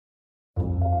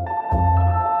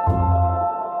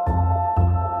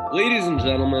Ladies and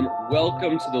gentlemen,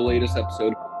 welcome to the latest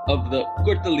episode of the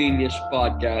Cortelinish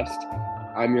podcast.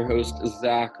 I'm your host,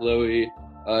 Zach Lowy,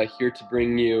 here to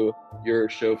bring you your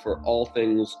show for all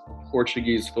things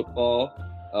Portuguese football.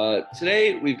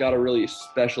 Today, we've got a really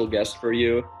special guest for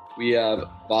you. We have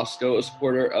Vasco, a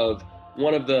supporter of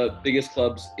one of the biggest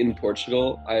clubs in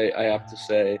Portugal, I have to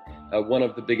say, one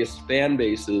of the biggest fan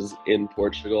bases in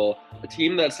Portugal, a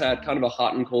team that's had kind of a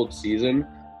hot and cold season.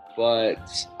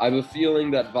 But I have a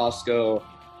feeling that Vasco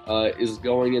is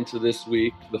going into this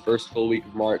week, the first full week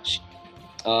of March,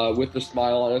 with a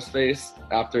smile on his face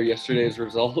after yesterday's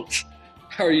result.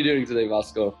 How are you doing today,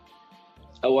 Vasco?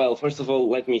 Well, first of all,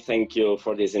 let me thank you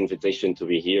for this invitation to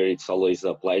be here. It's always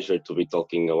a pleasure to be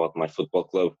talking about my football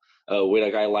club with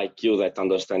a guy like you that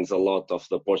understands a lot of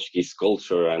the Portuguese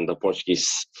culture and the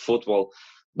Portuguese football.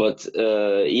 But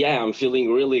I'm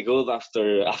feeling really good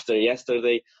after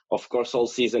yesterday. Of course, all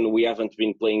season we haven't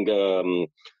been playing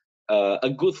a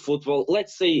good football.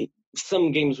 Let's say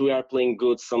some games we are playing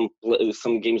good, some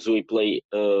games we play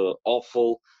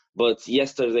awful. But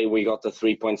yesterday we got the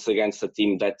 3 points against a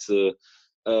team that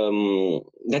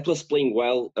was playing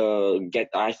well.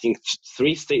 I think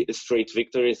three straight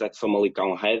victories that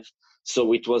Famalicão had.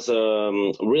 So it was a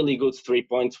really good 3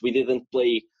 points. We didn't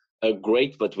play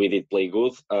great, but we did play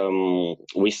good.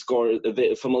 We scored.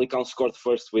 The Famalicão scored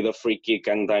first with a free kick,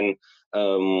 and then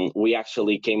we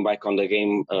actually came back on the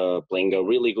game, playing a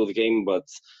really good game. But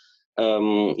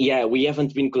we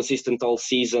haven't been consistent all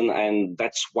season, and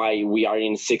that's why we are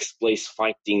in sixth place,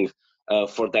 fighting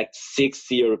for that sixth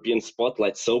European spot.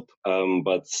 Let's hope.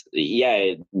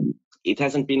 It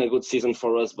hasn't been a good season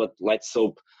for us, but let's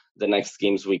hope the next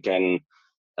games we can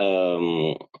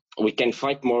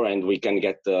fight more and we can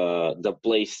get the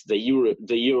place, the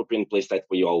European place that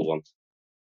we all want.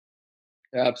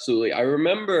 Absolutely. I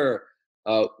remember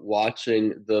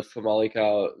watching the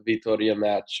Famalicão Vitória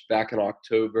match back in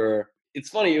October. It's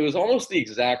funny, it was almost the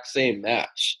exact same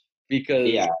match because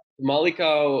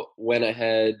Famalicão went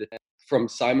ahead from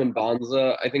Simon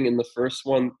Banza, I think, in the first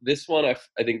one. This one, I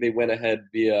think they went ahead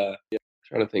via. I'm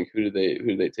trying to think who do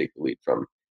they take the lead from.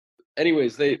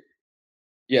 Anyways,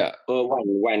 yesterday. Yeah,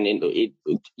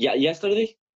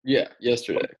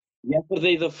 yesterday.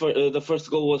 Yesterday, the first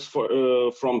goal was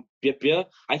from Pepe.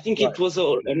 I think it was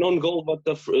a known goal, but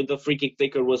the free kick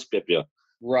taker was Pepe.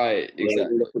 Right,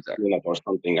 exactly. Or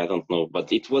something, I don't know,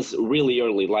 but it was really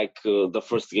early, like the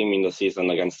first game in the season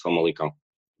against Famalicão.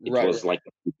 It was like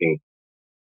a thing.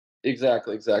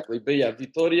 Exactly. But yeah,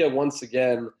 Vitória once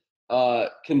again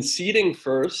conceding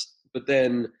first, but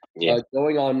then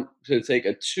going on to take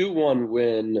a 2-1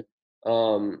 win,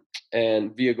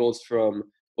 and via goals from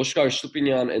Oscar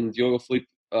Stupinian and Diogo Felipe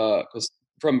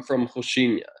from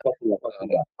Roxinha.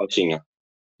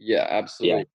 Yeah,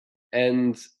 absolutely. Yeah.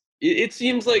 And it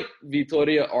seems like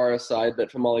Vitória are a side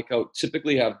that Famalicão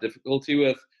typically have difficulty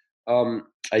with.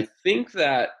 I think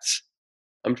that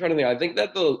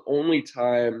the only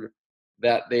time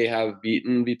that they have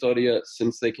beaten Vitória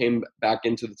since they came back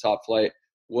into the top flight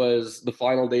was the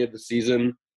final day of the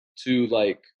season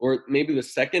or maybe the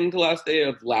second to last day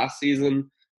of last season.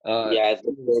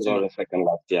 The second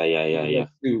last. Yeah.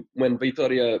 When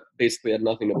Vitória basically had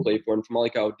nothing to play for, and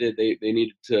Famalicão did, they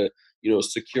needed to,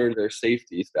 secure their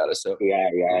safety status. So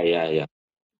yeah.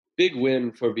 Big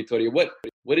win for Vitória.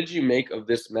 What did you make of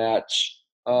this match?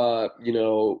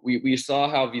 We saw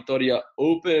how Vitória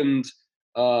opened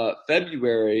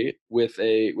February with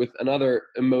another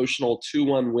emotional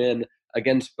 2-1 win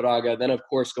against Braga. Then, of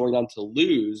course, going on to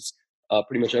lose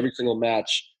pretty much every single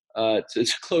match to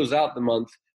close out the month.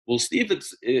 We'll see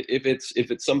if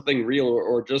it's something real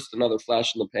or just another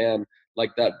flash in the pan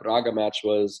like that Braga match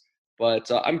was.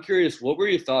 But I'm curious, what were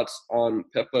your thoughts on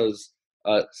Pepa's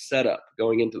setup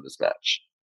going into this match?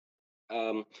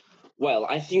 Well,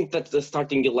 I think that the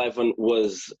starting 11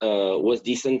 was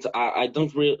decent. I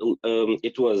don't really.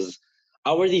 It was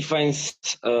our defense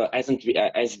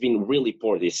has been really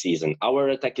poor this season. Our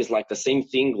attack is like the same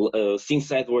thing since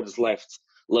Edwards left.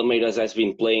 Lameiras has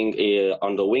been playing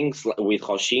on the wings with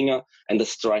Roxinha, and the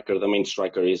main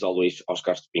striker, is always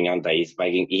Oscar Stupinian.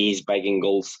 He's bagging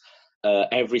goals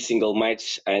every single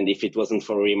match, and if it wasn't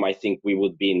for him, I think we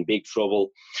would be in big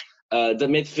trouble. The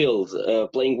midfield,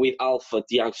 playing with Alpha,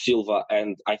 Thiago Silva,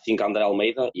 and I think André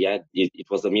Almeida. Yeah, it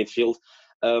was the midfield.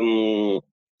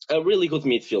 A really good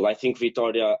midfield. I think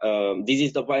Vitória, this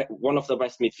is one of the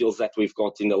best midfields that we've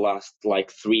got in the last 3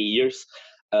 years.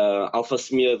 Alpha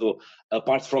Semedo,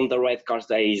 apart from the red cards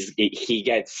that he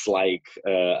gets,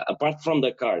 apart from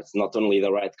the cards, not only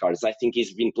the red cards, I think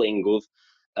he's been playing good.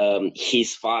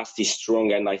 He's fast, he's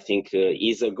strong, and I think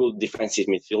he's a good defensive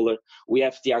midfielder. We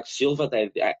have Thiago Silva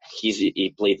that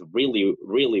he played really,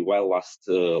 really well last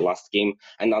game,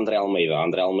 and Andre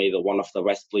Almeida, one of the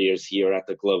best players here at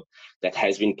the club that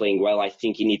has been playing well. I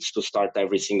think he needs to start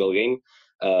every single game.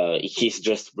 He's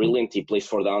just brilliant. He plays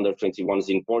for the under-21s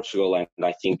in Portugal, and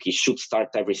I think he should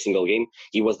start every single game.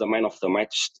 He was the man of the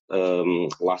match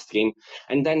last game.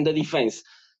 And then the defense.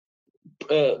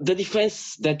 The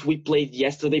defense that we played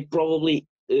yesterday probably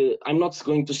I'm not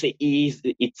going to say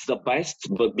it's the best,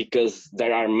 but because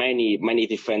there are many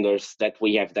defenders that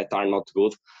we have that are not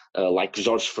good, like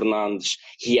Jorge Fernandes.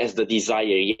 He has the desire,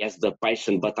 he has the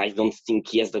passion, but I don't think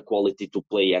he has the quality to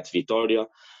play at Vitoria.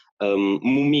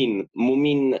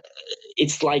 Mumin,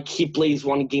 it's like he plays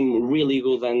one game really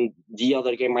good, and the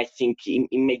other game I think he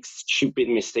makes stupid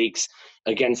mistakes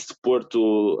against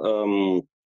Porto.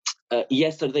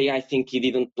 Yesterday, I think he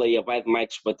didn't play a bad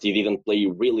match, but he didn't play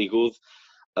really good.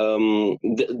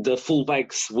 The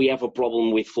fullbacks, we have a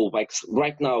problem with fullbacks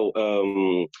right now.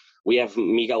 We have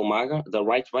Miguel Maga, the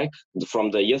right back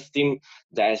from the youth team,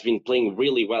 that has been playing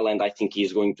really well, and I think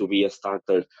he's going to be a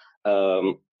starter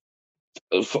for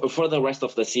the rest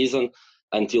of the season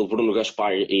until Bruno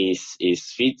Gaspar is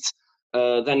fit.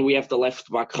 Then we have the left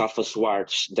back Rafa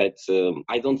Soares that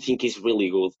I don't think is really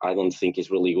good.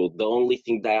 The only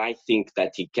thing that I think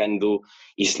that he can do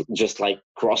is just like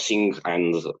crossing,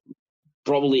 and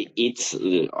probably it's.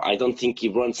 I don't think he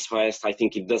runs fast. I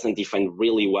think he doesn't defend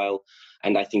really well,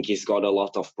 and I think he's got a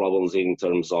lot of problems in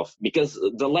terms of, because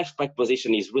the left back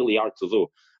position is really hard to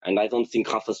do, and I don't think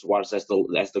Rafa Soares has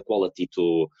the quality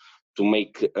to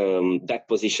make that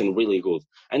position really good.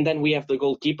 And then we have the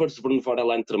goalkeepers, Bruno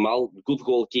Varela and Tremal, good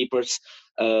goalkeepers.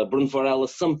 Bruno Varela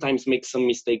sometimes makes some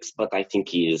mistakes, but I think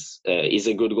he is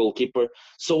a good goalkeeper.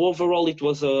 So overall, it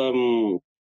was a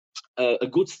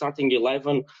good starting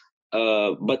 11.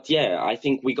 But yeah, I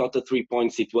think we got the 3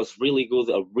 points. It was really good,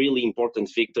 a really important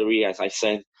victory, as I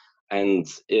said. And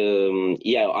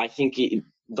yeah, I think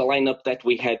the lineup that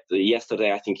we had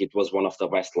yesterday, I think it was one of the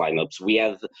best lineups. We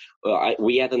had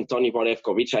Antonio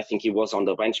Borevkovic. I think he was on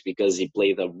the bench because he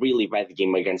played a really bad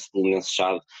game against Belenenses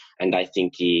Xade, and I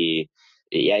think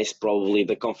he's probably,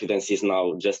 the confidence is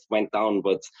now just went down.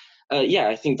 But yeah,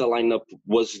 I think the lineup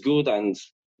was good and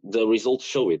the results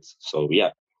show it. So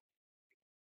yeah.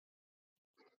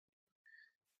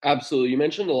 Absolutely. You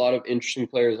mentioned a lot of interesting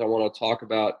players I want to talk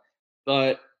about,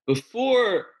 but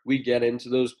before we get into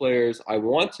those players, I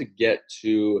want to get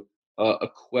to a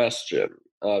question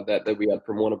that we had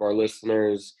from one of our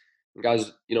listeners. And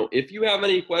guys, if you have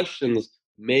any questions,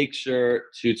 make sure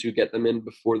to get them in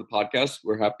before the podcast.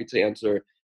 We're happy to answer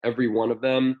every one of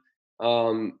them.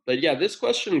 But yeah, this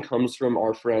question comes from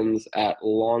our friends at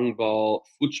Long Ball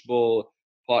Football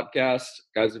Podcast.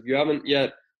 Guys, if you haven't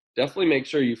yet, definitely make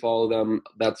sure you follow them.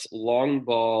 That's Long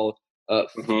Ball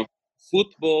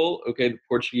Football. Okay, the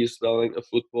Portuguese spelling of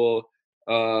football.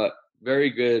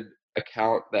 Very good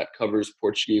account that covers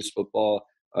Portuguese football.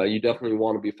 You definitely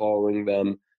want to be following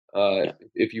them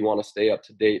if you want to stay up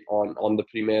to date on the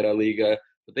Primeira Liga.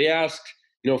 But they asked,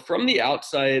 from the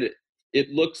outside,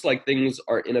 it looks like things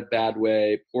are in a bad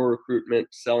way. Poor recruitment,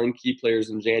 selling key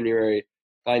players in January,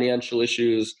 financial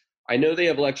issues. I know they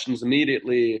have elections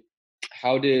immediately.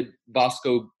 How did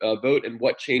Vasco vote, and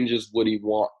what changes would he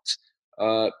want?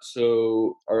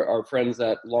 So our friends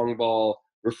at Long Ball,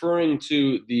 referring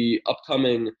to the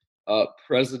upcoming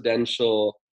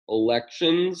presidential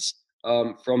elections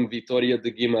from Vitória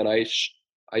de Guimarães,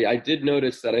 I did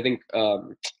notice that I think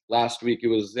last week it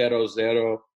was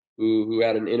 0-0 who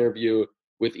had an interview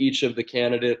with each of the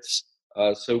candidates.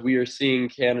 So we are seeing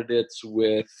candidates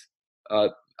with,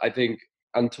 I think,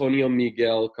 Antonio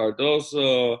Miguel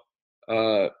Cardoso,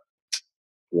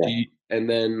 and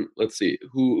then let's see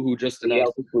who just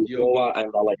announced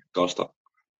and Alex Costa.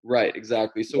 Right,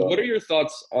 exactly. So what are your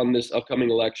thoughts on this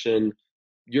upcoming election?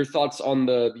 Your thoughts on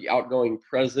the outgoing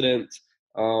president?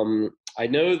 I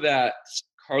know that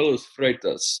Carlos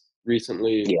Freitas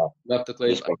recently left the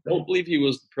place. I don't believe he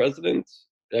was the president.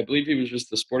 I believe he was just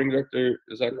the sporting director.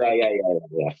 Is that correct?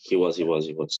 Yeah. He was.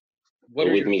 What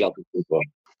are with Miguel Pinto.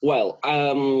 Well,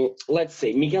 let's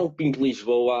say Miguel Pinto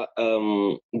Lisboa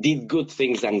did good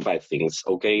things and bad things.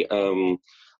 Okay.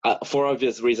 For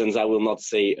obvious reasons, I will not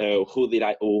say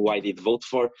who I did vote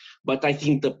for, but I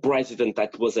think the president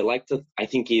that was elected, I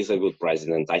think he is a good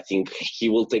president. I think he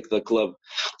will take the club.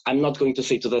 I'm not going to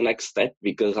say to the next step,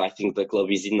 because I think the club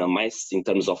is in a mess in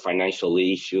terms of financial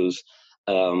issues,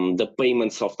 the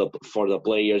payments for the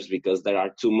players, because there are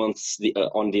 2 months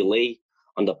on delay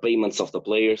on the payments of the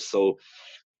players. So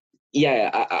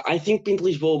yeah, I think Pinto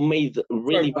Lisboa made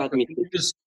really bad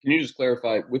mistakes. can you just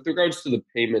clarify with regards to the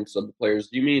payments of the players?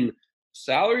 Do you mean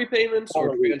salary payments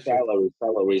or transfer?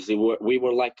 Salaries. We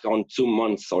were like on 2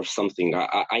 months or something.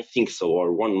 I think so,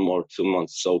 or 1 more 2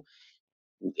 months. So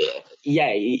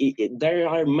yeah, there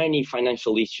are many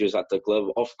financial issues at the club.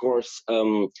 Of course,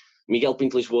 Miguel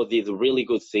Pinto Lisboa did really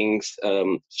good things.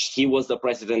 He was the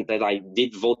president that I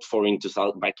did vote for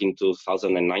back in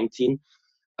 2019,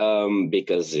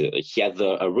 because he had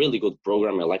a really good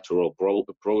program,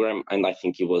 program, and I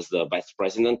think he was the best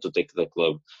president to take the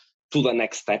club to the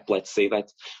next step, let's say that.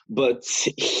 But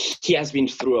he has been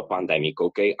through a pandemic,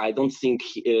 okay? I don't think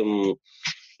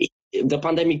the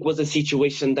pandemic was a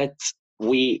situation that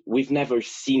we've never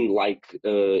seen like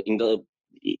in the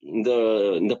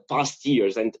past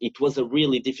years, and it was a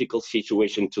really difficult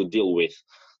situation to deal with,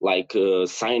 like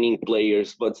signing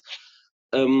players. But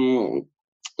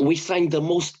we signed the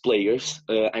most players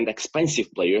and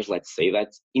expensive players, let's say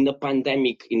that, in the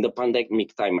pandemic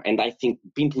time, and I think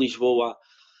Pinto Lisboa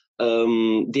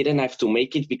didn't have to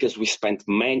make it because we spent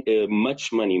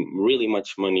much money, really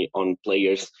much money on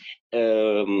players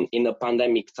in the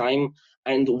pandemic time,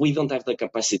 and we don't have the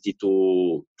capacity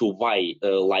to buy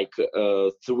like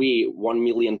 1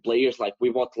 million players. Like we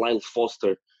bought Lyle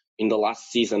Foster in the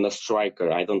last season, a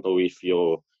striker. I don't know if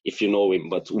you know him,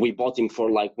 but we bought him for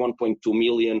like 1.2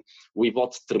 million. We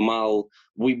bought Tremal.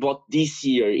 We bought this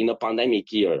year, in a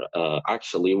pandemic year,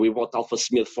 actually, we bought Alpha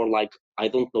Smith for like, I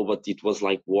don't know, but it was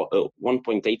like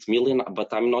 1.8 million,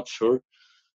 but I'm not sure.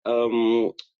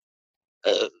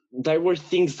 There were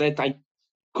things that I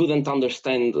couldn't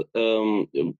understand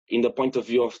in the point of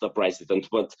view of the president,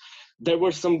 but there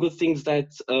were some good things that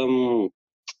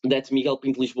Miguel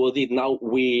Pinto Lisboa did. Now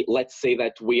let's say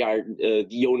that we are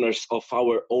the owners of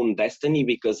our own destiny,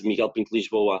 because Miguel Pinto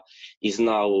Lisboa is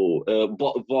now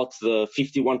bought the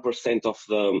 51% of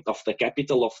the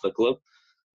capital of the club.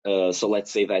 So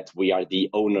let's say that we are the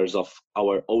owners of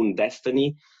our own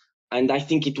destiny, and I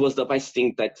think it was the best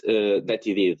thing that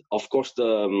he did. Of course,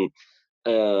 the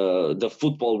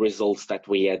football results that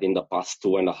we had in the past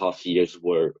 2.5 years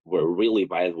were really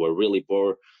bad, were really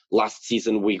poor. Last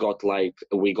season we got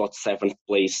seventh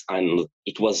place, and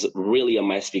it was really a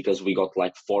mess because we got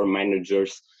like 4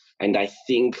 managers, and I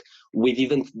think we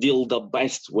didn't deal the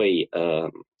best way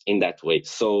in that way.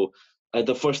 So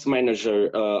the first manager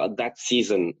that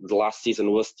season, the last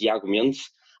season, was Tiago Mendes.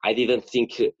 I didn't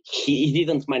think he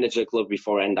didn't manage a club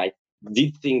before, and I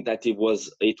did think that it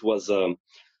was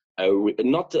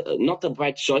not a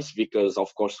bad choice, because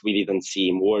of course we didn't see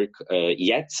him work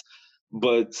yet,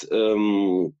 but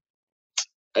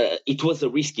it was a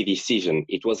risky decision.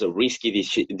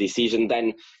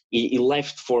 Then he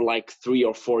left for like 3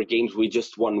 or 4 games. We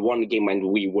just won 1 game, and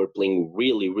we were playing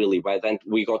really, really bad. And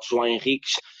we got João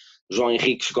Henriques. João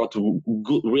Henriques got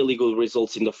really good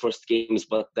results in the first games,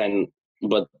 but then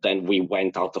we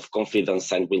went out of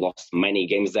confidence and we lost many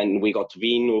games. Then we got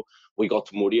Vino, we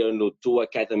got Moreno, two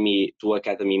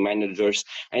academy managers.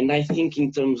 And I think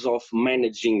in terms of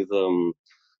managing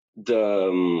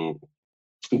the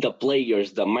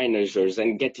players, the managers,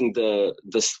 and getting the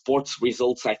sports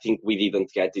results, I think we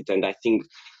didn't get it. And I think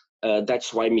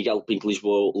that's why Miguel Pinto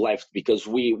Lisboa left, because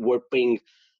we were paying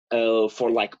for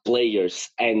like players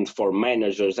and for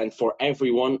managers and for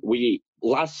everyone.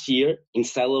 Last year in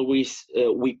salaries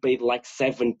we paid like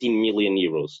 17 million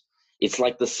euros. It's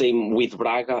like the same with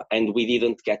Braga, and we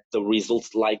didn't get the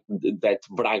results like that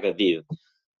Braga did.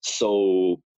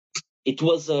 So it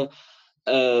was a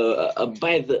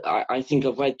bad, I think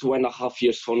a bad 2.5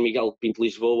 years for Miguel Pinto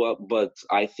Lisboa, but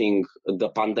I think the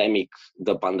pandemic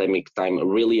time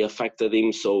really affected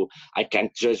him, so I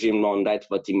can't judge him on that,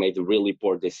 but he made really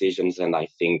poor decisions. And I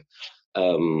think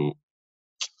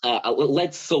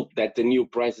let's hope that the new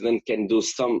president can do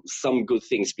some good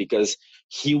things, because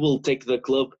he will take the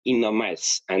club in a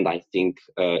mess, and I think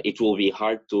it will be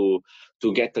hard to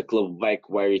get the club back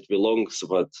where it belongs.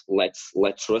 But let's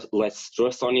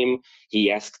trust on him.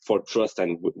 He asked for trust,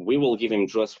 and we will give him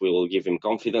trust. We will give him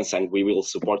confidence, and we will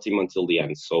support him until the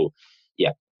end. So,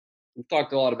 yeah. We've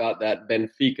talked a lot about that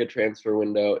Benfica transfer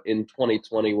window in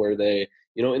 2020, where they,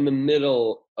 in the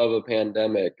middle of a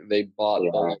pandemic, they bought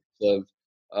the likes of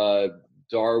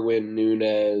Darwin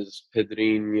Núñez,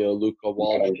 Pedrinho, Luca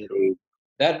Waldschmidt.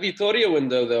 That Vitoria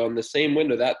window, though, in the same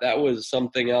window, that was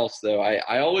something else, though.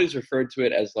 I always referred to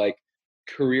it as like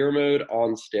career mode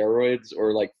on steroids,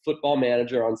 or like football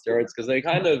manager on steroids, because they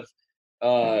kind of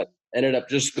ended up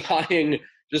just buying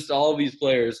just all of these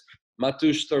players.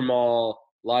 Mateusz Thermal,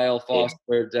 Lyle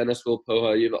Foster, Dennis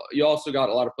Wilpoha. You also got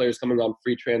a lot of players coming on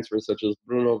free transfers, such as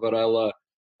Bruno Varela,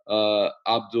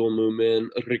 Abdul Mumin,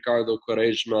 Ricardo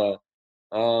Quaresma.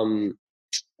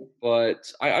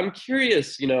 but I'm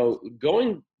curious,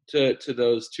 going to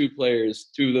those two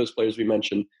of those players we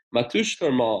mentioned, Mateusz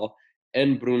Termal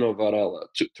and Bruno Varela.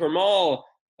 Termal,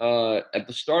 at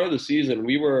the start of the season,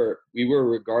 we were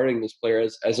regarding this player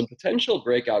as a potential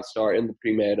breakout star in the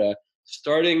Primera,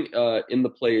 starting in the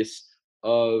place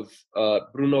of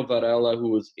Bruno Varela, who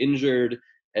was injured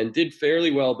and did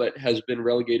fairly well, but has been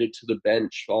relegated to the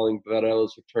bench following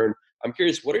Varela's return. I'm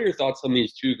curious, what are your thoughts on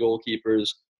these two goalkeepers?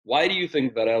 Why do you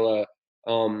think Varela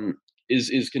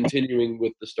is continuing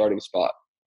with the starting spot?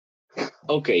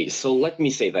 Okay, so let me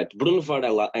say that Bruno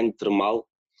Varela and Tremal,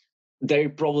 they're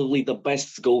probably the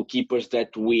best goalkeepers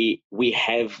that we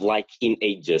have like in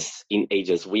ages.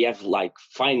 We have like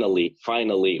finally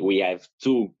we have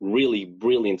two really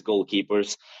brilliant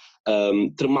goalkeepers.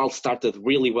 Tremal started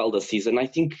really well the season. I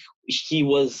think he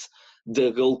was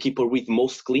the goalkeeper with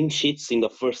most clean sheets in the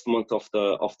first month of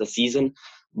the season,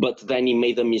 but then he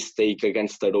made a mistake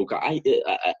against Tarouca.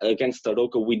 Against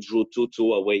Tarouca we drew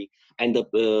 2-2 away, and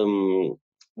the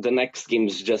next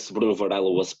games just Bruno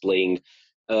Varela was playing.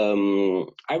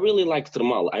 I really like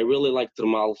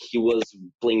Tremal. He was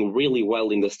playing really well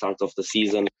in the start of the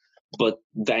season, but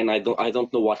then I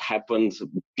don't know what happened.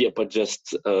 Piepa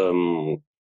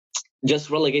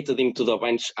just relegated him to the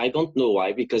bench. I don't know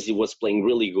why, because he was playing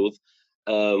really good.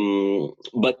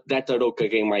 But that Aroca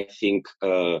game, I think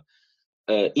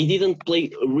he didn't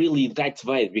play really that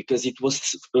bad, because it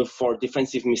was for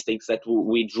defensive mistakes that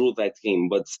we drew that game.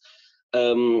 But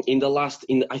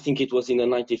I think it was in the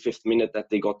 95th minute that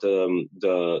they got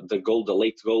the goal, the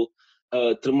late goal.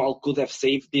 Tremal could have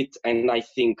saved it, and I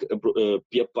think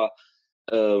Piepa.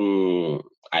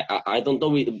 I don't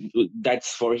know.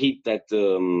 That's for it that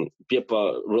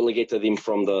Piepa relegated him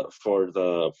for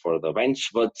the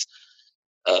bench, but.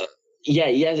 Yeah,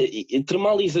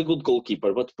 Tremal is a good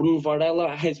goalkeeper, but Bruno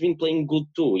Varela has been playing good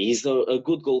too. He's a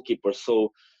good goalkeeper,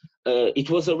 so it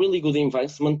was a really good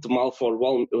investment. Tremal for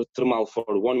 1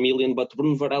 million, but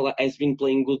Bruno Varela has been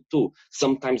playing good too.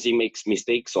 Sometimes he makes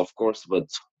mistakes, of course, but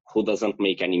who doesn't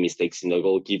make any mistakes in the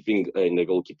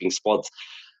goalkeeping spot?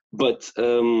 But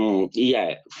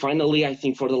finally, I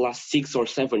think for the last 6 or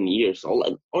 7 years,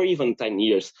 or even 10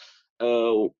 years,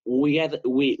 we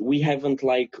hadn't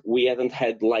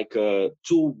had like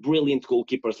two brilliant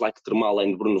goalkeepers like Tremal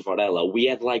and Bruno Varela. We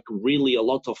had like really a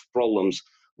lot of problems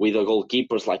with the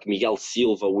goalkeepers, like Miguel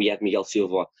Silva. We had Miguel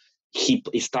Silva. He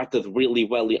started really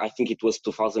well. I think it was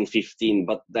 2015,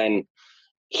 but then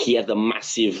he had a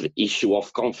massive issue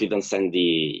of confidence, and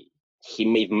he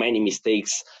made many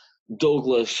mistakes.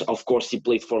 Douglas, of course, he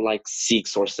played for like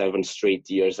 6 or 7 straight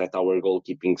years at our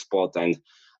goalkeeping spot, and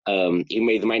he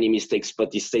made many mistakes,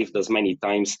 but he saved us many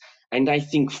times. And I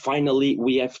think finally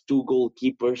we have two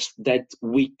goalkeepers that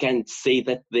we can't say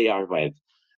that they are bad.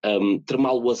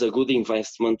 Tremal was a good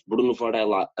investment. Bruno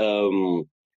Varela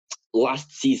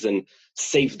last season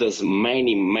saved us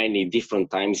many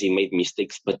different times. He made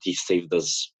mistakes, but he saved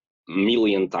us a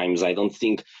million times. I don't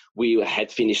think we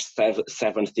had finished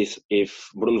seventh if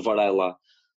Bruno Varela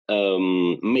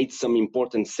made some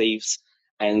important saves.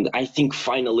 And I think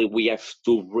finally we have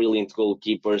two brilliant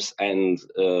goalkeepers, and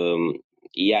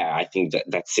I think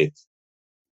that's it.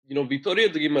 Vitória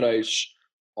de Guimarães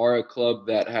are a club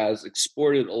that has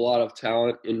exported a lot of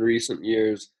talent in recent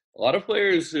years. A lot of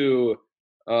players who,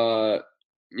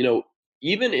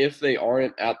 even if they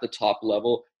aren't at the top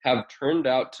level, have turned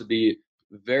out to be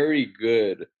very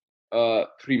good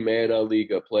Primera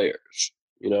Liga players.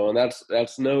 And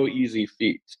that's no easy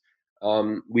feat.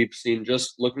 We've seen,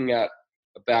 just looking at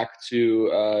back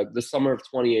to the summer of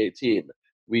 2018,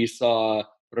 we saw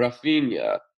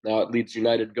Rafinha, now at Leeds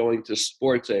United, going to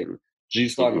Sporting,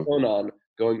 Gislan Konan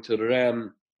going to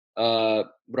Rem,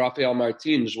 Rafael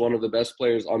Martins, one of the best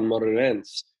players on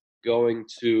Moreirense, going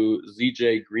to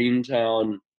ZJ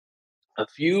Greentown. A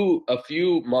few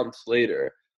months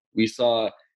later, we saw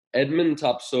Edmund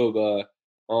Tapsoba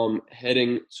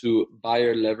heading to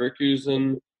Bayer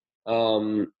Leverkusen.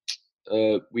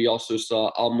 We also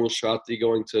saw Al Musrati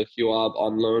going to Huab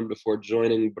on loan before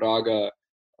joining Braga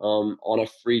on a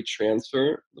free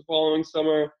transfer the following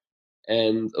summer.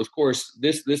 And of course,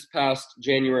 this past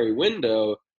January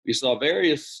window, we saw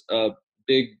various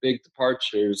big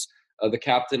departures. The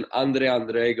captain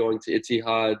Andre going to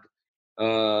Etihad,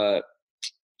 Fala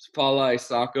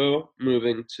Isako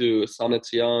moving to San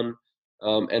Etienne,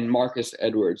 and Marcus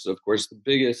Edwards, of course, the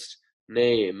biggest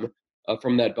name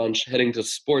from that bunch, heading to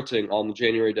Sporting on the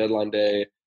January deadline day.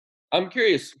 I'm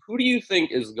curious, who do you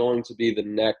think is going to be the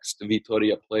next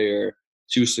Vitoria player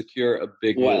to secure a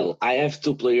big move? Well, I have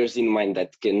two players in mind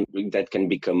that can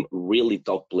become really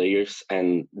top players,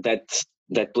 and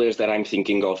that players that I'm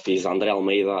thinking of is Andre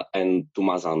Almeida and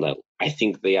Tomás Andel. I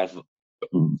think they have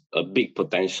a big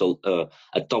potential,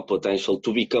 a top potential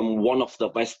to become one of the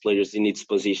best players in its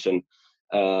position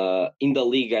in the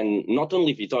league, and not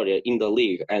only Vitoria, in the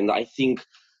league. And I think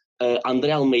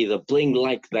Andre Almeida playing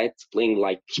like that, playing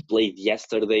like he played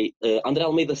yesterday. Andre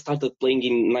Almeida started playing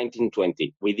in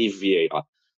 1920 with Yves Vieira.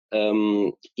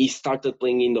 He started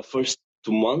playing in the first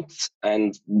 2 months,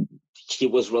 and he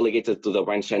was relegated to the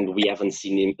bench, and we haven't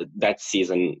seen him that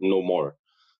season no more.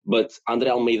 But Andre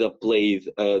Almeida played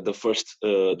the first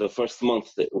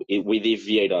month with Yves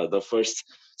Vieira, the first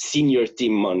senior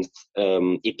team month.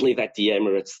 He played at the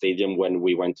Emirates Stadium when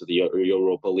we went to the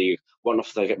Europa League. One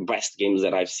of the best games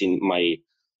that I've seen my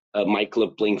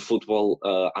club playing football.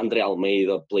 Andre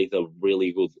Almeida played a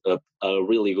really good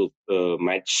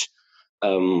match,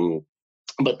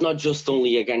 but not just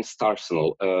only against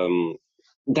Arsenal.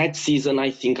 That season, I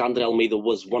think Andre Almeida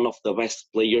was one of the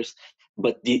best players,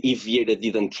 but Yves Vieira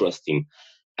didn't trust him.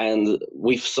 And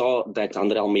we saw that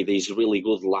Andre Almeida is really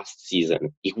good last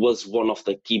season. He was one of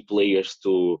the key players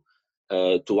to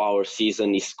our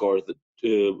season. He scored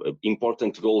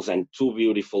important goals and 2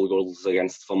 beautiful goals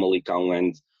against Famalicão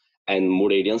and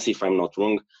Moreirense, if I'm not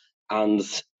wrong. And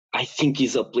I think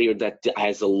he's a player that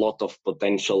has a lot of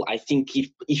potential. I think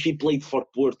if he played for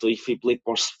Porto, if he played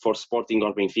for Sporting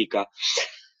or Benfica,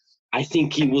 I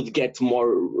think he would get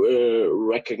more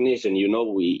recognition. You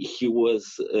know, he's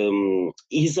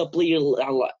a player.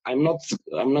 I'm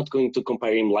not going to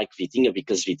compare him like Vitinha,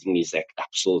 because Vitinha is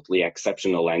absolutely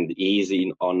exceptional and he is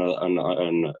on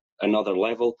another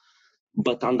level.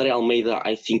 But Andre Almeida,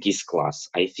 I think, is class.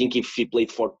 I think if he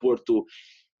played for Porto,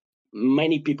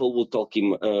 many people will talk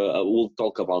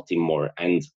about him more,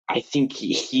 and I think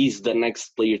he's the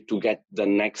next player to get the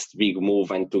next big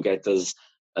move and to get us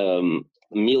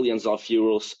millions of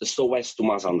euros, so as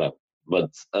Tomás Andel.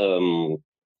 But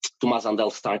Tomás Andel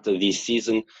started this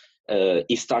season.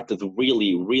 He started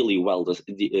really, really well this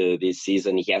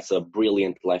season. He has a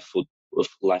brilliant left foot.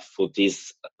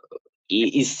 He's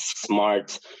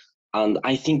smart. And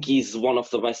I think he's one of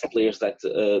the best players that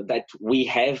we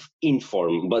have in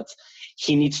form. But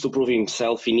he needs to prove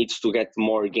himself. He needs to get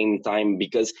more game time,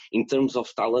 because in terms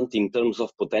of talent, in terms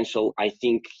of potential, I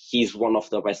think he's one of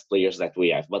the best players that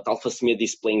we have. But Alpha Smith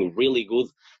is playing really good.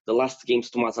 The last games,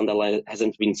 Tomás Andel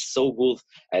hasn't been so good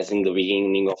as in the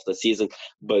beginning of the season.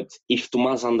 But if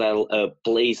Tomás Andel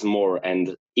plays more,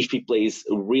 and if he plays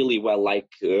really well, like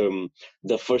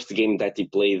the first game that he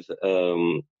played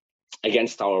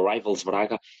against our rivals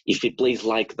Braga, if he plays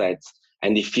like that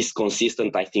and if he's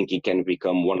consistent, I think he can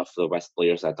become one of the best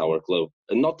players at our club.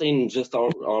 Not in just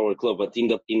our club, but in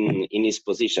his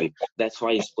position. That's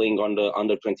why he's playing on the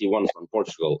under 21s on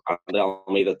Portugal, and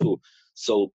Almeida too.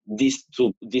 So these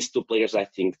two players, I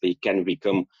think they can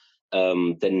become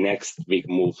the next big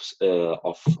moves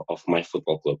of my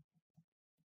football club.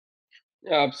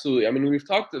 Yeah, absolutely. I mean, we've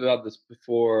talked about this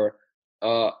before.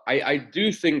 I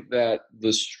do think that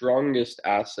the strongest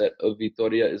asset of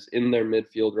Vitoria is in their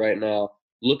midfield right now.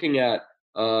 Looking at,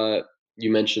 you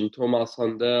mentioned Tomás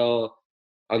Andel,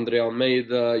 Andre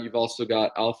Almeida, you've also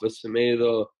got Alpha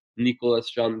Semedo,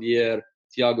 Nicolas Jandier,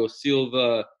 Thiago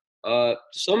Silva,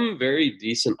 some very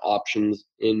decent options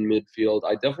in midfield.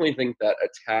 I definitely think that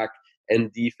attack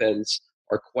and defense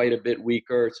are quite a bit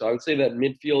weaker. So I would say that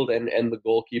midfield and the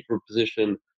goalkeeper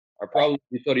position are probably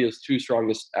Vitoria's two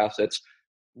strongest assets.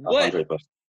 What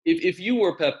if you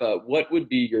were Pepa? What would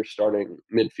be your starting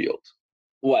midfield?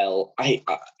 Well,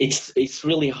 it's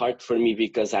really hard for me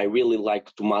because I really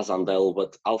like Tomás Andel,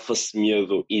 but Alpha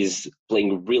Semedo is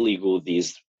playing really good.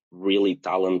 He's really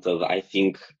talented. I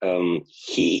think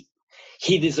he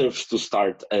deserves to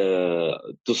start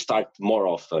more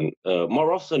often.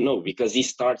 More often, no, because he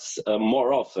starts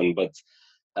more often. But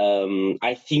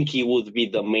I think he would be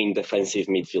the main defensive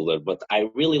midfielder. But I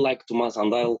really like Tomás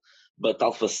Andel. But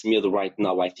Alpha Semedo right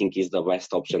now, I think, is the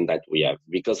best option that we have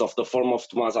because of the form of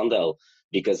Tomás Andel.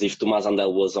 Because if Tomás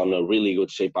Andel was on a really good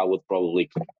shape, I would probably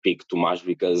pick Tomás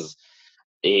because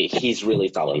he's really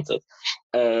talented.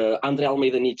 Andre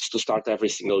Almeida needs to start every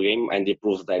single game, and he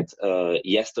proved that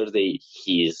yesterday.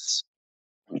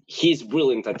 He's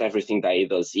brilliant at everything that he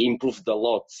does. He improved a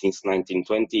lot since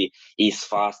 1920. He's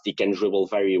fast. He can dribble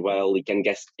very well. He can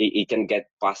get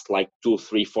past like 2,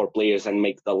 3, 4 players and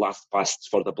make the last pass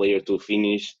for the player to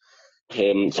finish.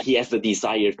 He has the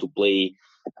desire to play.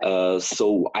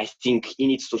 So I think he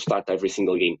needs to start every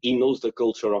single game. He knows the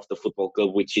culture of the football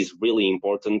club, which is really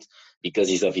important because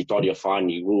he's a Vitoria fan.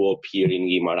 He grew up here in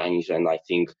Guimarães, and I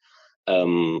think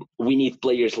we need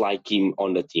players like him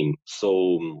on the team.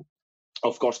 So,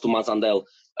 of course, Tomás Andel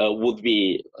would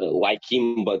be like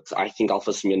him, but I think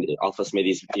Alpha Smith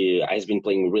has been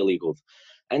playing really good.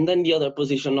 And then the other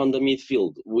position on the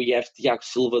midfield, we have Thiago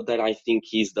Silva that I think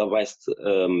he's the best.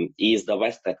 He is the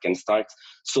best that can start.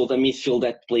 So the midfield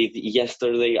that played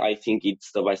yesterday, I think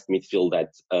it's the best midfield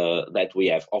that we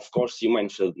have. Of course, you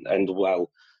mentioned and well,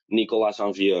 Nicolas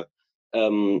Janvier.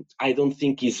 I don't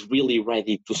think he's really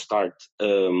ready to start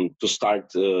some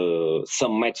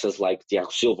matches like Thiago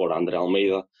Silva or Andre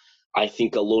Almeida. I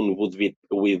think alone would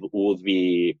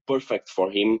be perfect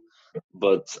for him.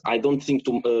 But I don't think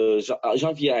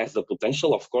Janvier has the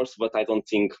potential, of course, but I don't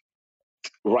think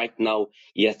right now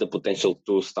he has the potential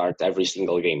to start every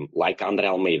single game like Andre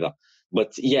Almeida.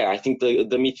 But yeah, I think the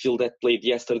midfield that played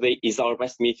yesterday is our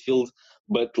best midfield.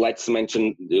 But let's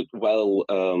mention,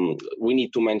 we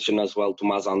need to mention as well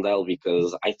Tomás Andel,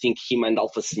 because I think him and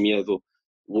Alfa Semedo,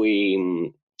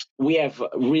 we have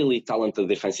really talented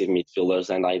defensive midfielders,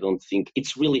 and I don't think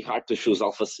it's really hard to choose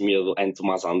Alfa Semedo and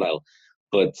Tomás Andel.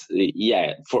 But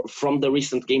yeah, from the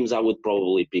recent games, I would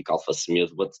probably pick Alfa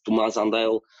Semedo, but Tomás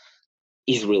Andel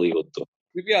is really good too.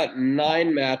 We've got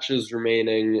 9 matches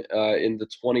remaining in the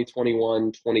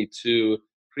 2021-22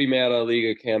 Primera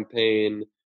Liga campaign.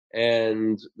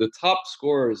 And the top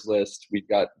scorers list, we've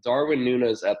got Darwin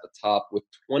Núñez at the top with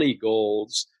 20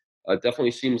 goals.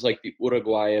 Definitely seems like the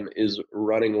Uruguayan is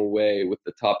running away with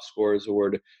the top scorers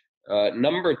award.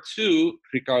 Number 2,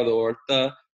 Ricardo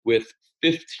Horta with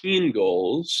 15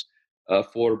 goals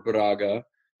for Braga.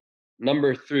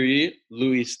 Number 3,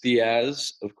 Luis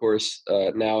Diaz, of course,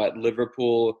 now at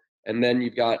Liverpool. And then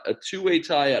you've got a two-way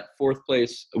tie at 4th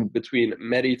place between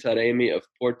Mehdi Taremi of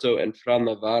Porto and Fran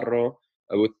Navarro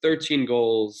with 13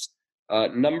 goals.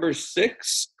 Number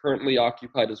 6, currently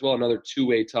occupied as well, another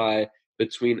two-way tie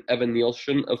between Evan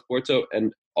Nielsen of Porto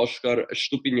and Oscar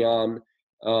Stupinian.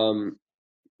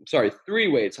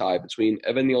 Three-way tie between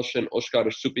Evan Nielsen, Oscar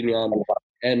Stupinian,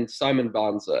 and Simon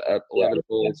Banza at 11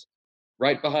 goals.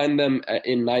 Right behind them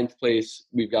in 9th place,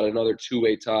 we've got another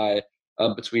two-way tie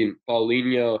between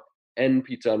Paulinho and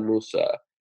Peter Musa.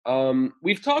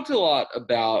 We've talked a lot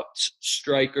about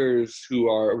strikers who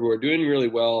are doing really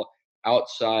well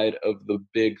outside of the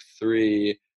big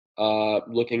three.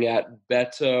 Looking at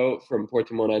Beto from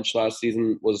Portimonense last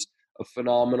season was a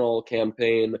phenomenal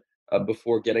campaign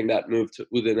before getting that move to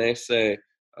Udinese.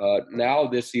 Now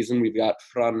this season, we've got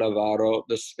Fran Navarro,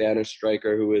 the Spanish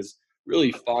striker, who is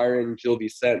really firing Gil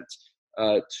Vicente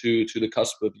to the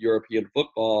cusp of European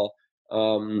football.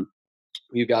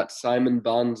 We've got Simon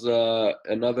Banza,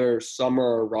 another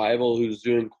summer arrival who's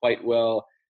doing quite well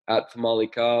at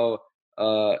Famalicão,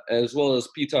 as well as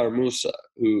Petar Musa,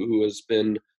 who has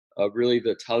been really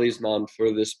the talisman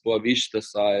for this Boavista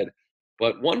side.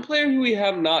 But one player who we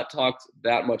have not talked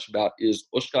that much about is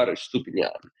Oscar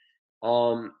Stupinian.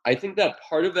 I think that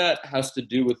part of that has to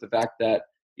do with the fact that,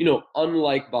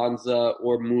 unlike Banza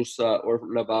or Musa or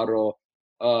Navarro,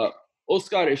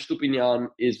 Oscar Estupinian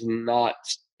is not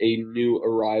a new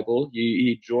arrival.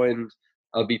 He joined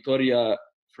Vitoria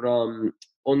from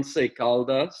Once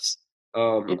Caldas,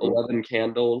 11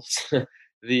 Candles,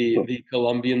 the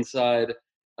Colombian side,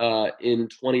 in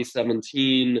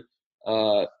 2017,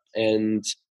 and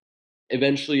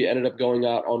eventually ended up going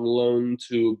out on loan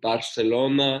to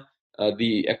Barcelona,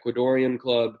 the Ecuadorian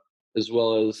club, as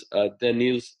well as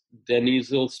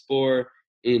Denizlispor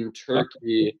in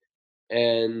Turkey.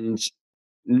 And,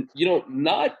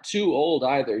 not too old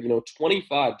either,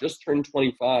 25, just turned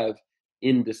 25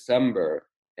 in December,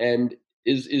 and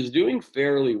is doing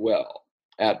fairly well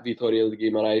at Vitória de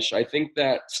Guimarães. I think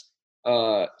that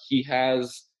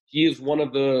he is one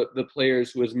of the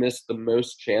players who has missed the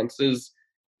most chances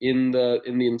in the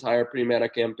entire Primera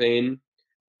campaign.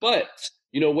 But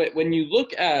when you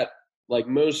look at like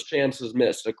most chances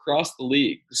missed across the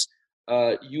leagues,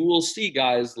 you will see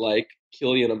guys like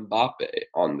Kylian Mbappe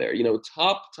on there.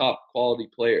 Top quality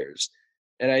players,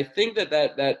 and I think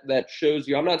that shows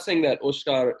you. I'm not saying that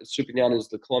Oscar Stupinian is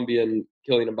the Colombian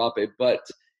Kylian Mbappe, but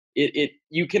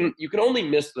you can only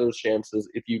miss those chances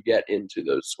if you get into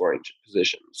those scoring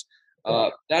positions.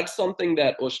 That's something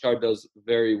that Oscar does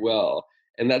very well,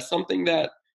 and that's something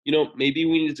that maybe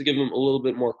we need to give him a little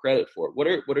bit more credit for. What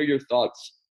are your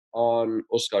thoughts on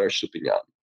Oscar Stupinian?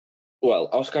 Well,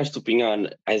 Oscar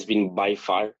Stupinian has been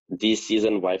this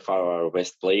season our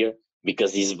best player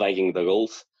because he's bagging the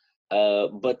goals.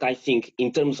 But I think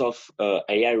in terms of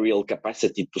aerial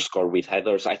capacity to score with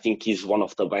headers, I think he's one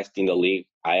of the best in the league.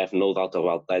 I have no doubt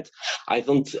about that. I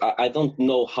don't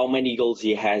know how many goals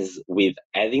he has with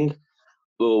headers,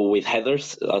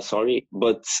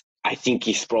 but I think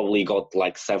he's probably got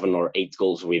like 7 or 8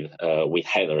 goals with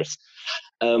headers.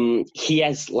 He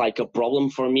has like a problem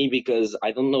for me because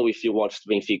I don't know if you watched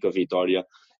Benfica Vitória.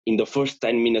 In the first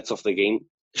 10 minutes of the game,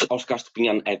 Oscar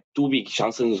Stupinian had two big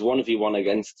chances, 1v1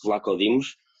 against Vlaco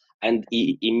Dimos, and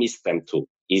he missed them too.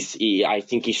 I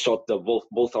think he shot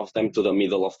both of them to the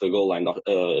middle of the goal, and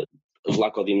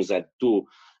Vlaco Dimos had two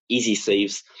easy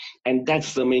saves. And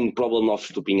that's the main problem of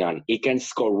Stupinian. He can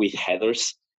score with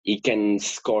headers, he can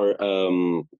score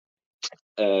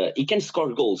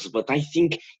goals, but I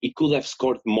think he could have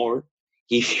scored more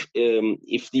if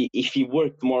he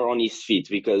worked more on his feet,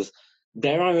 because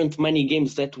there aren't many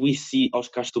games that we see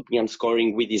Oscar Stupinian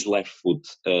scoring with his left foot.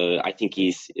 I think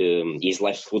he's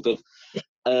left-footed.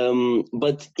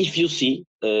 But if you see,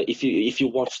 if you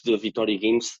watch the Vitória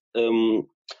games,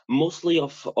 mostly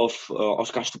of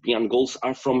Oscar Stupinian goals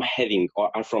are from heading, or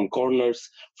are from corners,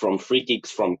 from free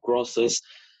kicks, from crosses.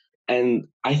 And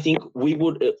I think we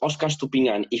would Oscar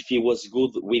Stupinian, if he was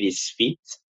good with his feet,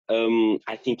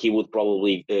 I think he would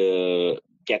probably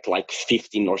get like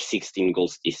 15 or 16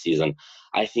 goals this season.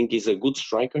 I think he's a good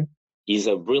striker. He's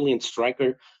a brilliant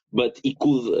striker, but he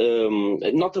could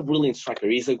not a brilliant striker.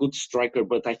 He's a good striker,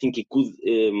 but I think he could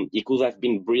have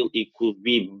been He could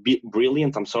be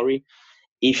brilliant. I'm sorry,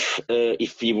 if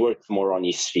he worked more on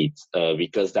his feet,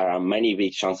 because there are many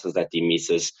big chances that he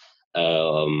misses.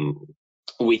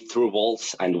 With through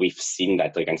balls, and we've seen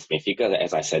that against Benfica,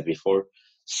 as I said before.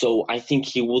 So I think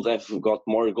he would have got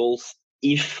more goals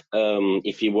if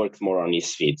he worked more on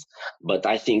his feet. But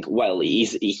I think, well,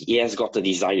 he has got a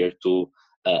desire to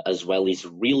as well. He's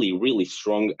really, really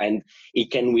strong, and he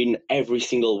can win every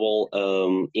single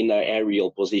ball in an aerial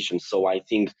position. So I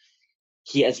think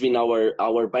he has been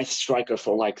our best striker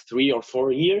for like 3 or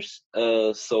 4 years.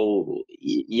 So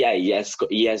yeah,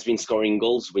 he has been scoring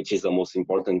goals, which is the most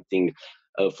important thing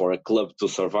for a club to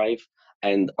survive.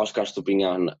 And Oscar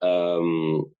Stupinian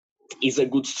is a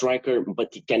good striker,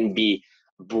 but he can be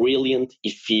brilliant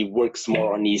if he works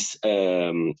more on his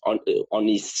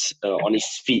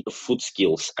foot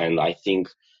skills. And I think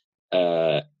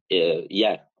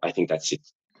I think that's it.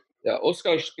 Yeah,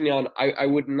 Oscar Stupinian, I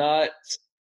would not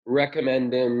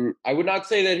recommend him. I would not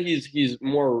say that he's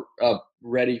more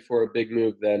ready for a big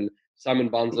move than Simon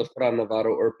Banza, Fran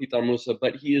Navarro, or Peter Musa,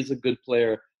 but he is a good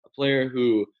player, a player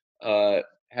who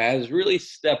has really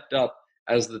stepped up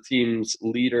as the team's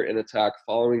leader in attack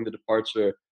following the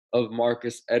departure of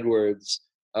Marcus Edwards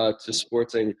to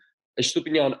Sporting.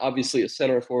 Stupinian, obviously a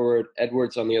center forward.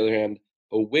 Edwards, on the other hand,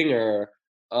 a winger.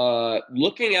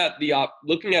 Looking at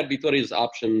Vitoria's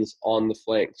options on the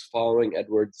flanks following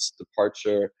Edwards'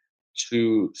 departure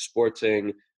to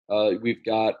Sporting, we've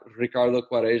got Ricardo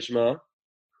Quaresma,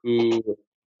 who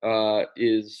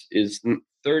is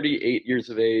 38 years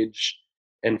of age,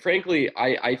 and frankly,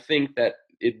 I think that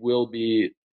it will be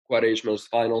Quaresma's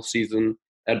final season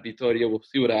at Vitoria. We'll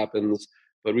see what happens,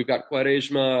 but we've got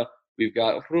Quaresma, we've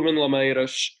got Ruben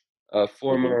Lameiras,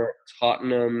 former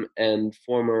Tottenham and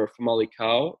former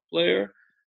Famalicão player.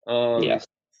 Yes.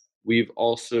 We've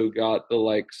also got the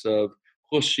likes of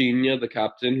Rochinha, the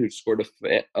captain, who scored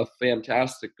a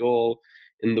fantastic goal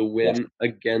in the win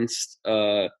against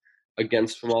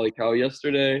Famalicão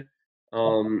yesterday.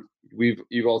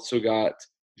 You've also got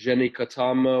Jenny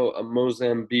Katamo, a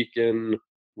Mozambican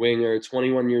winger,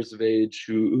 21 years of age,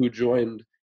 who joined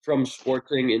from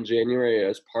Sporting in January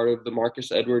as part of the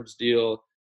Marcus Edwards deal,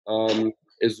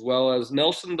 as well as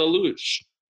Nelson Deluge,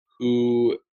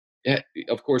 who,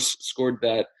 of course, scored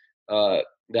that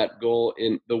goal,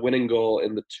 in the winning goal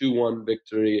in the 2-1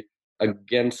 victory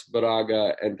against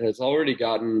Braga, and has already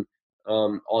gotten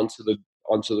onto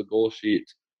the goal sheet.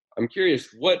 I'm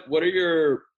curious, what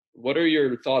are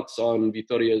your thoughts on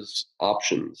Vitoria's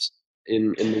options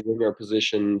in the winger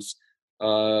positions?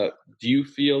 Do you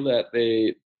feel that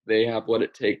they have what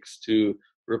it takes to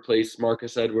replace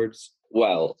Marcus Edwards?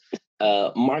 Well,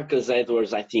 Marcus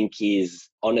Edwards, I think, is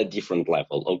on a different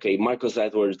level. Okay, Marcus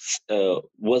Edwards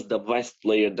was the best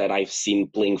player that I've seen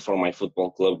playing for my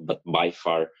football club, but by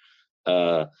far.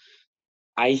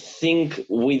 I think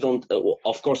we don't.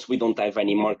 Of course, we don't have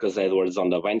any Marcus Edwards on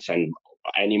the bench and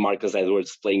any Marcus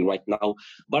Edwards playing right now.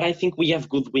 But I think we have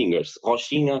good wingers.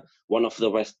 Rochinha, one of the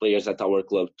best players at our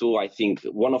club too. I think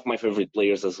one of my favorite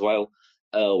players as well.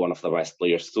 One of the best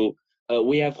players too.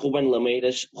 We have Ruben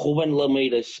Lameiras. Ruben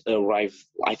Lameiras arrived,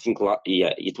 I think,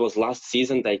 it was last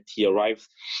season that he arrived.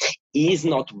 He is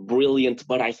not brilliant,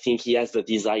 but I think he has the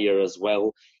desire as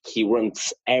well. He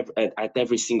runs at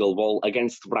every single ball.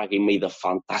 Against Braga, he made a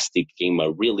fantastic game,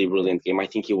 a really brilliant game. I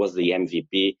think he was the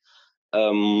MVP.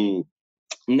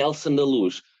 Nelson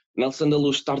Deluge, Nelson de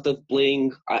Luz started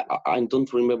playing. I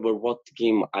don't remember what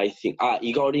game. I think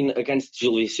he got in against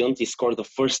Gil Vicente. He scored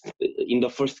in the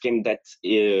first game that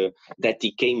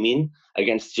he came in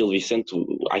against Gil Vicente.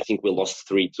 I think we lost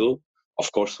 3-2.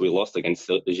 Of course, we lost against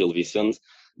Gil Vicente.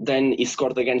 Then he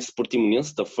scored against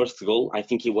Portimonense, the first goal. I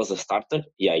think he was a starter.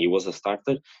 Yeah, he was a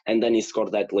starter. And then he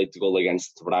scored that late goal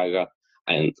against Braga.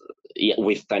 And yeah,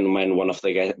 with 10 men, one of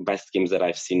the best games that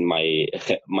I've seen my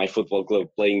my football club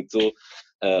playing too.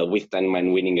 With 10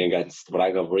 men winning against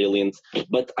Braga, brilliant.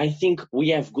 But I think we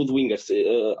have good wingers.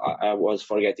 I was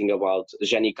forgetting about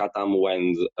Jenny Catamo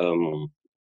and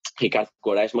Ricardo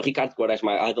Quaresma. Ricardo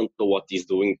Quaresma, I don't know what he's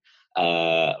doing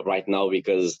right now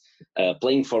because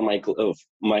playing for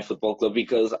my football club,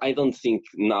 because I don't think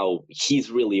now he's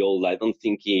really old. I don't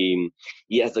think he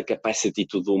has the capacity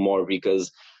to do more,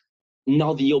 because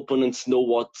now the opponents know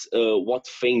what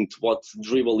feint, what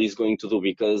dribble he's going to do,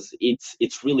 because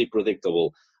it's really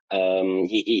predictable.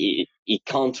 He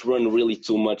can't run really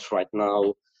too much right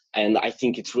now, and I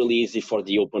think it's really easy for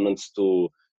the opponents to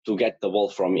get the ball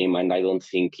from him, and I don't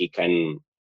think he can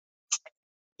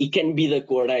be the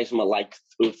Quaresma like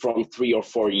from 3 or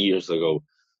 4 years ago.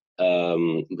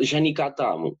 Jani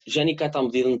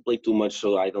Katam didn't play too much,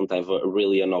 so I don't have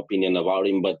really an opinion about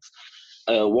him, but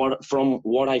from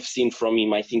what I've seen from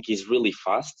him, I think he's really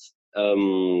fast.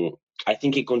 I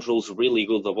think he controls really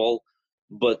good the ball,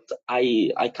 but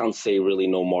I can't say really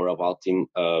no more about him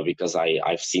because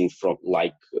I've seen from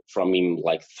him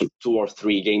like 2 or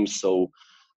 3 games, so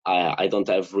I don't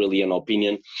have really an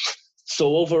opinion.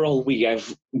 So overall, we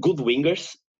have good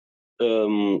wingers.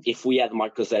 If we had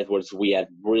Marcus Edwards, we had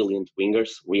brilliant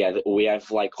wingers. We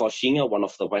have like Rochinha, one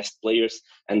of the best players,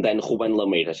 and then Ruben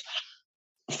Lameiras.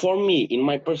 For me, in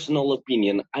my personal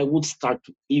opinion, I would start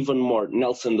even more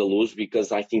Nelson de Luz,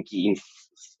 because I think he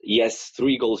has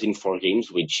 3 goals in 4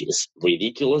 games, which is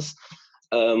ridiculous.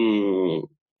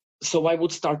 So I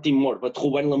would start him more, but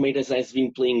Ruben Lameiras has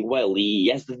been playing well. He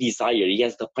has the desire, he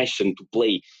has the passion to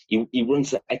play. He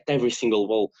runs at every single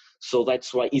ball. So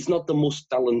that's why he's not the most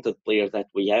talented player that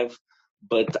we have,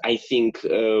 but I think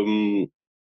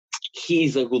he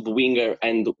is a good winger,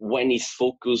 and when he's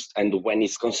focused and when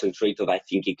he's concentrated, I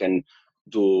think he can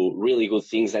do really good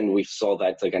things, and we saw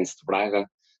that against Braga.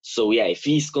 So yeah, if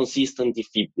he's consistent, if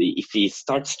he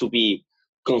starts to be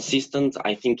consistent,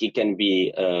 I think he can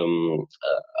be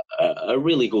a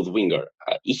really good winger.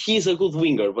 He's a good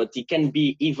winger, but he can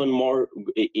be even more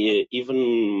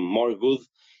good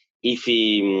if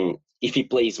he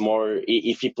plays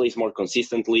more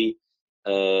consistently.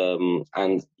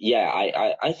 And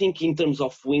yeah, I think in terms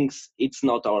of wings, it's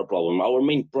not our problem. Our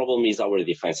main problem is our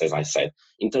defense, as I said.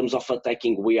 In terms of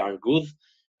attacking, we are good.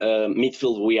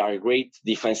 Midfield, we are great.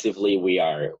 Defensively, we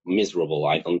are miserable.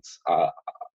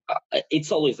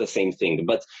 It's always the same thing.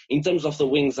 But in terms of the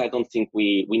wings, I don't think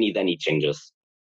we need any changes.